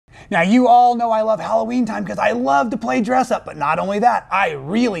Now, you all know I love Halloween time because I love to play dress up, but not only that, I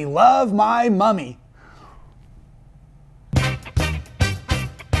really love my mummy.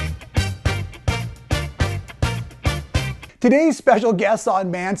 Today's special guests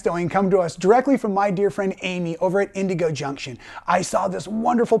on man-sewing come to us directly from my dear friend Amy over at Indygo Junction. I saw this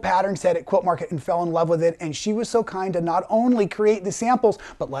wonderful pattern set at Quilt Market and fell in love with it, and she was so kind to not only create the samples,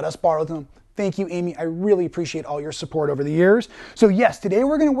 but let us borrow them. Thank you, Amy. I really appreciate all your support over the years. So yes, today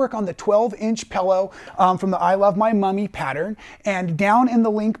we're going to work on the 12-inch pillow from the I Love My Mummy pattern. And down in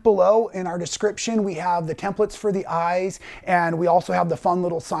the link below in our description, we have the templates for the eyes, and we also have the fun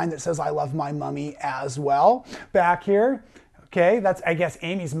little sign that says I Love My Mummy as well. Back here, okay, that's, I guess,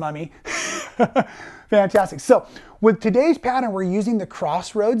 Amy's mummy. Fantastic. So with today's pattern, we're using the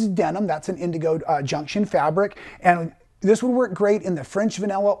Crossroads Denim. That's an Indygo Junction fabric. And this would work great in the French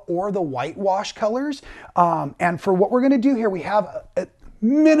vanilla or the whitewash colors. And for what we're going to do here, we have a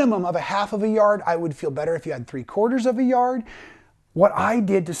minimum of a half of a yard. I would feel better if you had 3/4 of a yard. What I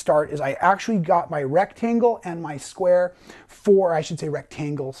did to start is I actually got my rectangle and my square for, I should say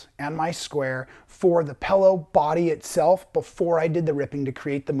rectangles and my square for the pillow body itself before I did the ripping to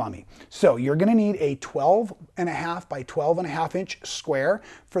create the mummy. So you're going to need a 12.5 by 12.5 inch square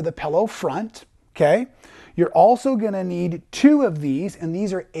for the pillow front, okay? You're also going to need 2 of these, and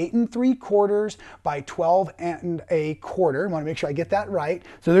these are 8 3/4 by 12 1/4. I want to make sure I get that right.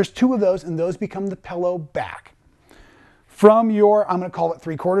 So there's 2 of those, and those become the pillow back. From your, I'm going to call it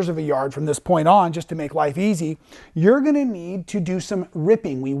 3/4 of a yard from this point on, just to make life easy, you're going to need to do some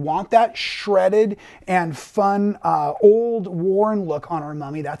ripping. We want that shredded and fun, old, worn look on our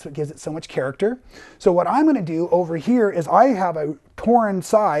mummy. That's what gives it so much character. So what I'm going to do over here is I have a torn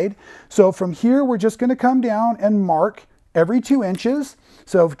side. So from here, we're just going to come down and mark every 2 inches.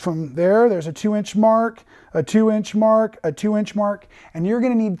 So from there, there's a 2-inch mark, a 2-inch mark, a 2-inch mark, and you're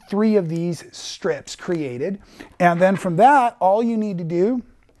going to need 3 of these strips created. And then from that, all you need to do,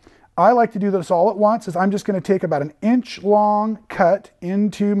 I like to do this all at once, is I'm just going to take about an 1-inch long cut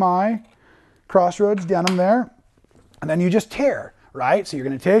into my Crossroads Denim there, and then you just tear, right? So you're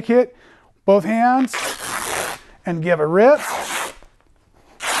going to take it, both hands, and give a rip.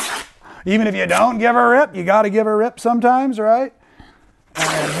 Even if you don't give a rip, you got to give a rip sometimes, right? And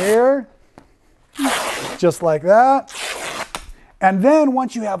then here, just like that. And then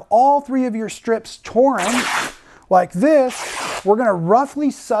once you have all 3 of your strips torn like this, we're going to roughly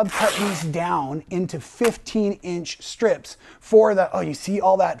subcut these down into 15-inch strips for the, oh, you see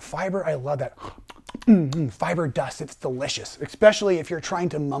all that fiber? I love that. Fiber dust, it's delicious, especially if you're trying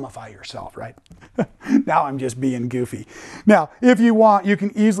to mummify yourself, right? Now I'm just being goofy. Now, if you want, you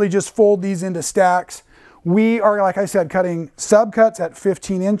can easily just fold these into stacks. We are, like I said, cutting subcuts at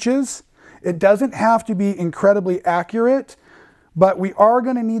 15 inches. It doesn't have to be incredibly accurate, but we are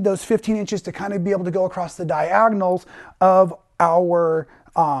going to need those 15 inches to kind of be able to go across the diagonals of our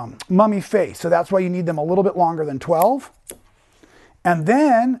mummy face. So that's why you need them a little bit longer than 12. And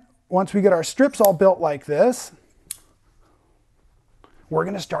then once we get our strips all built like this, we're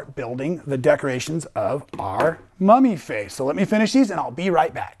going to start building the decorations of our mummy face. So let me finish these and I'll be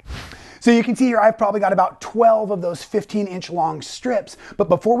right back. So you can see here I've probably got about 12 of those 15-inch long strips, but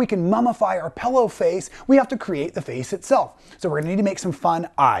before we can mummify our pillow face, we have to create the face itself. So we're going to need to make some fun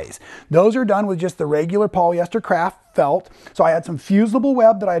eyes. Those are done with just the regular polyester craft felt. So I had some fusible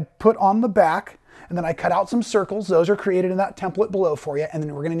web that I'd put on the back, and then I cut out some circles. Those are created in that template below for you, and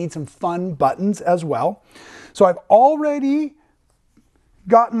then we're going to need some fun buttons as well. So I've already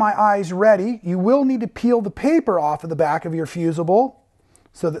gotten my eyes ready. You will need to peel the paper off of the back of your fusible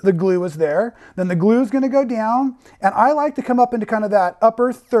so that the glue is there. Then the glue is going to go down, and I like to come up into kind of that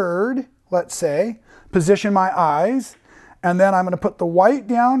upper third, let's say, position my eyes, and then I'm going to put the white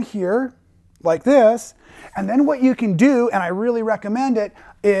down here like this. And then what you can do, and I really recommend it,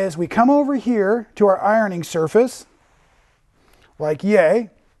 is we come over here to our ironing surface, like yay.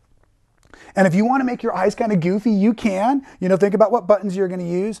 And if you want to make your eyes kind of goofy, you can. You know, think about what buttons you're going to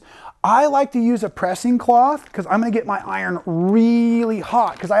use. I like to use a pressing cloth because I'm going to get my iron really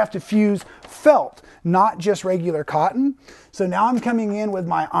hot because I have to fuse felt, not just regular cotton. So now I'm coming in with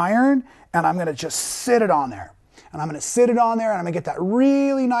my iron and I'm going to just sit it on there. And I'm going to sit it on there and I'm going to get that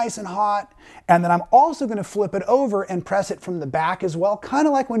really nice and hot. And then I'm also going to flip it over and press it from the back as well, kind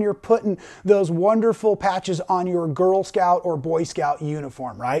of like when you're putting those wonderful patches on your Girl Scout or Boy Scout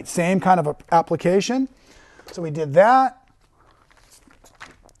uniform, right? Same kind of application. So we did that.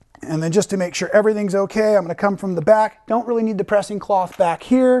 And then just to make sure everything's okay, I'm going to come from the back. Don't really need the pressing cloth back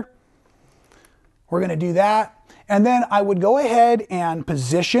here. We're going to do that. And then I would go ahead and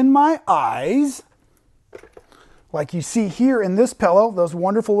position my eyes like you see here in this pillow, those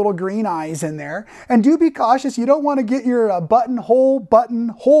wonderful little green eyes in there. And do be cautious, you don't want to get your button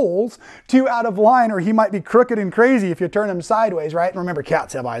holes too out of line, or he might be crooked and crazy if you turn him sideways, right? And remember,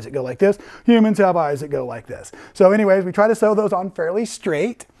 cats have eyes that go like this, humans have eyes that go like this. So anyways, we try to sew those on fairly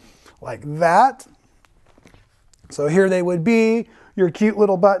straight, like that. So here they would be, your cute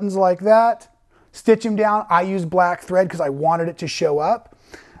little buttons like that. Stitch them down. I use black thread because I wanted it to show up.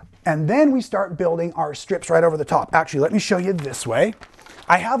 And then we start building our strips right over the top. Actually, let me show you this way.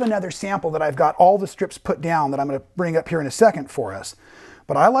 I have another sample that I've got all the strips put down that I'm going to bring up here in a second for us.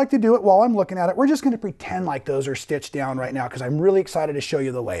 But I like to do it while I'm looking at it. We're just going to pretend like those are stitched down right now because I'm really excited to show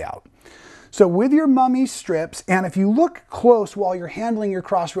you the layout. So with your mummy strips, and if you look close while you're handling your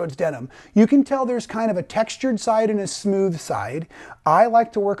Crossroads denim, you can tell there's kind of a textured side and a smooth side. I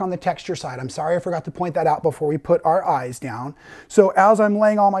like to work on the texture side. I'm sorry I forgot to point that out before we put our eyes down. So as I'm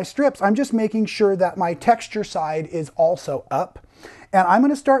laying all my strips, I'm just making sure that my texture side is also up. And I'm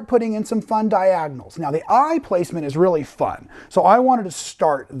going to start putting in some fun diagonals. Now the eye placement is really fun. So I wanted to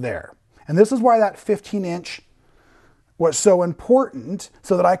start there. And this is why that 15-inch was so important,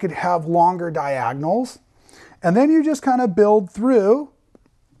 so that I could have longer diagonals. And then you just kind of build through,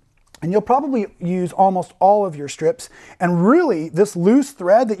 and you'll probably use almost all of your strips. And really, this loose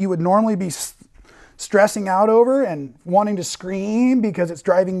thread that you would normally be stressing out over and wanting to scream because it's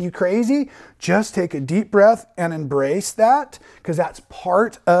driving you crazy, just take a deep breath and embrace that, because that's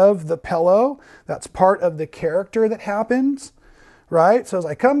part of the pillow. That's part of the character that happens, right? So as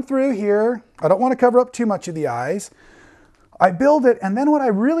I come through here, I don't want to cover up too much of the eyes. I build it, and then what I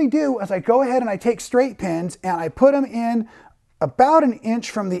really do is I go ahead and I take straight pins and I put them in about an inch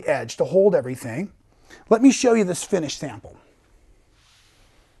from the edge to hold everything. Let me show you this finished sample.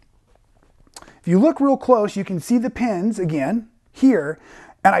 If you look real close, you can see the pins again here,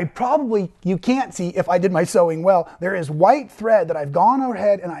 and you can't see if I did my sewing well. There is white thread that I've gone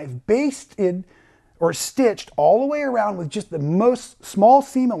ahead and I've basted or stitched all the way around with just the most small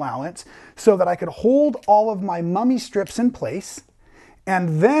seam allowance so that I could hold all of my mummy strips in place.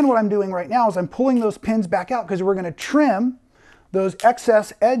 And then what I'm doing right now is I'm pulling those pins back out because we're going to trim those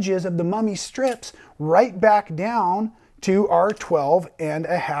excess edges of the mummy strips right back down to our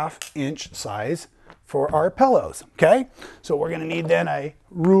 12.5-inch size for our pillows, okay? So we're going to need then a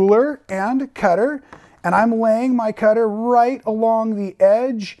ruler and cutter, and I'm laying my cutter right along the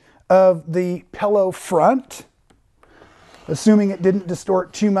edge of the pillow front, assuming it didn't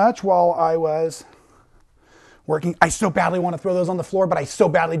distort too much while I was working. I so badly want to throw those on the floor, but I so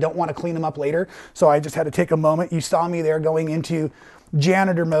badly don't want to clean them up later. So I just had to take a moment. You saw me there going into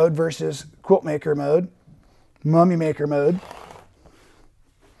janitor mode versus quilt maker mode, mummy maker mode.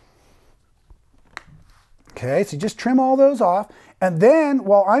 Okay, so just trim all those off. And then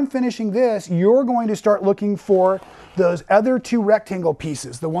while I'm finishing this, you're going to start looking for those other two rectangle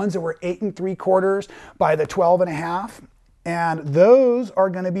pieces, the ones that were 8 3/4 by the 12.5. And those are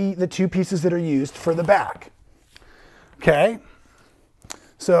going to be the two pieces that are used for the back. Okay,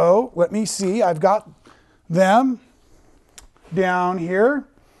 so let me see. I've got them down here.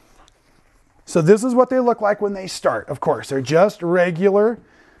 So this is what they look like when they start. Of course, they're just regular,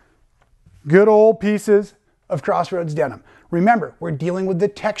 good old pieces of Crossroads denim. Remember, we're dealing with the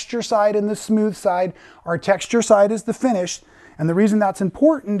texture side and the smooth side. Our texture side is the finish. And the reason that's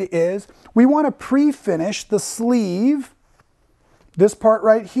important is we want to pre-finish the sleeve, this part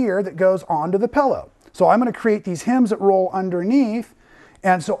right here that goes onto the pillow. So I'm going to create these hems that roll underneath.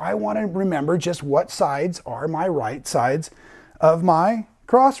 And so I want to remember just what sides are my right sides of my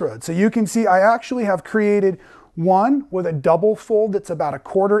Crossroads. So you can see I actually have created one with a double fold that's about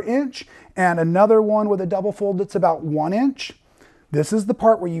 1/4 inch and another one with a double fold that's about 1 inch. This is the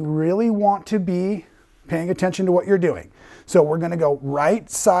part where you really want to be paying attention to what you're doing. So we're going to go right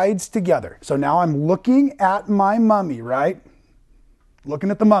sides together. So now I'm looking at my mummy, right?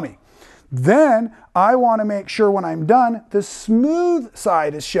 Looking at the mummy. Then I want to make sure when I'm done, the smooth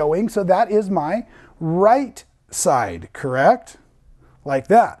side is showing. So that is my right side, correct? Like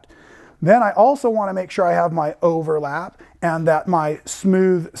that. Then I also want to make sure I have my overlap and that my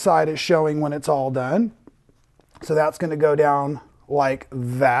smooth side is showing when it's all done. So that's going to go down like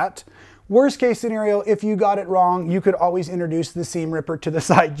that. Worst case scenario, if you got it wrong, you could always introduce the seam ripper to the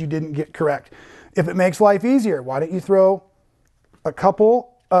side you didn't get correct. If it makes life easier, why don't you throw a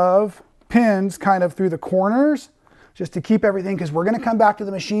couple of pins kind of through the corners just to keep everything, because we're going to come back to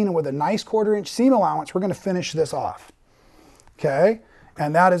the machine and with a nice 1/4 inch seam allowance, we're going to finish this off. Okay,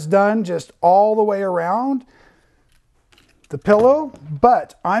 and that is done just all the way around. the pillow,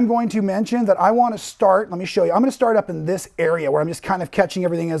 but I'm going to mention that I want to start, let me show you, I'm going to start up in this area where I'm just kind of catching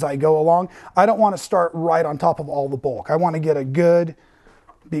everything as I go along. I don't want to start right on top of all the bulk. I want to get a good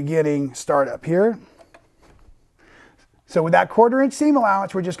beginning start up here. So with that 1/4 inch seam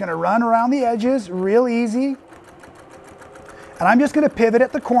allowance, we're just going to run around the edges real easy. And I'm just going to pivot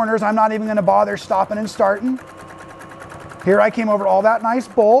at the corners. I'm not even going to bother stopping and starting. Here I came over all that nice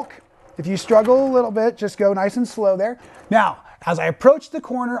bulk. If you struggle a little bit, just go nice and slow there. Now, as I approach the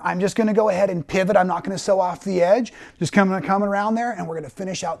corner, I'm just going to go ahead and pivot. I'm not going to sew off the edge. Just coming around there, and we're going to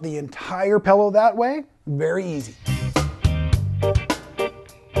finish out the entire pillow that way. Very easy.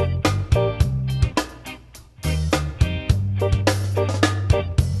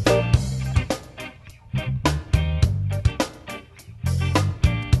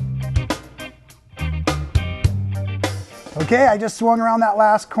 Okay, I just swung around that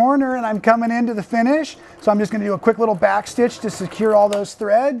last corner and I'm coming into the finish. So I'm just going to do a quick little back stitch to secure all those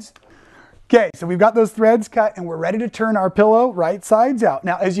threads. Okay, so we've got those threads cut and we're ready to turn our pillow right sides out.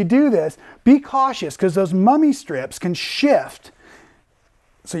 Now, as you do this, be cautious because those mummy strips can shift.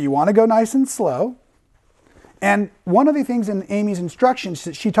 So you want to go nice and slow. And one of the things in Amy's instructions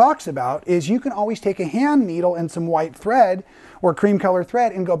that she talks about is you can always take a hand needle and some white thread or cream color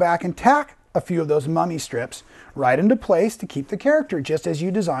thread and go back and tack a few of those mummy strips right into place to keep the character just as you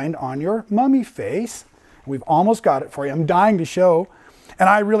designed on your mummy face. We've almost got it for you. I'm dying to show. And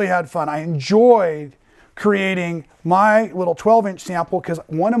I really had fun. I enjoyed creating my little 12-inch sample because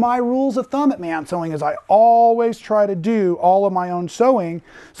one of my rules of thumb at Man Sewing is I always try to do all of my own sewing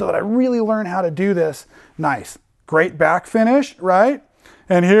so that I really learn how to do this nice. Great back finish, right?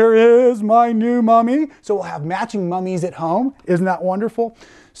 And here is my new mummy. So we'll have matching mummies at home. Isn't that wonderful?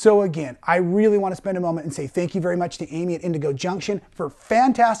 So again, I really want to spend a moment and say thank you very much to Amy at Indygo Junction for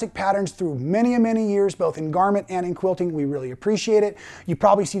fantastic patterns through many, many years, both in garment and in quilting. We really appreciate it. You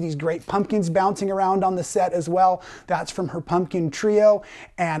probably see these great pumpkins bouncing around on the set as well. That's from her pumpkin trio.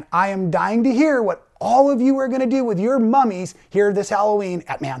 And I am dying to hear what all of you are going to do with your mummies here this Halloween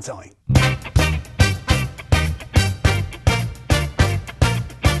at Man Sewing.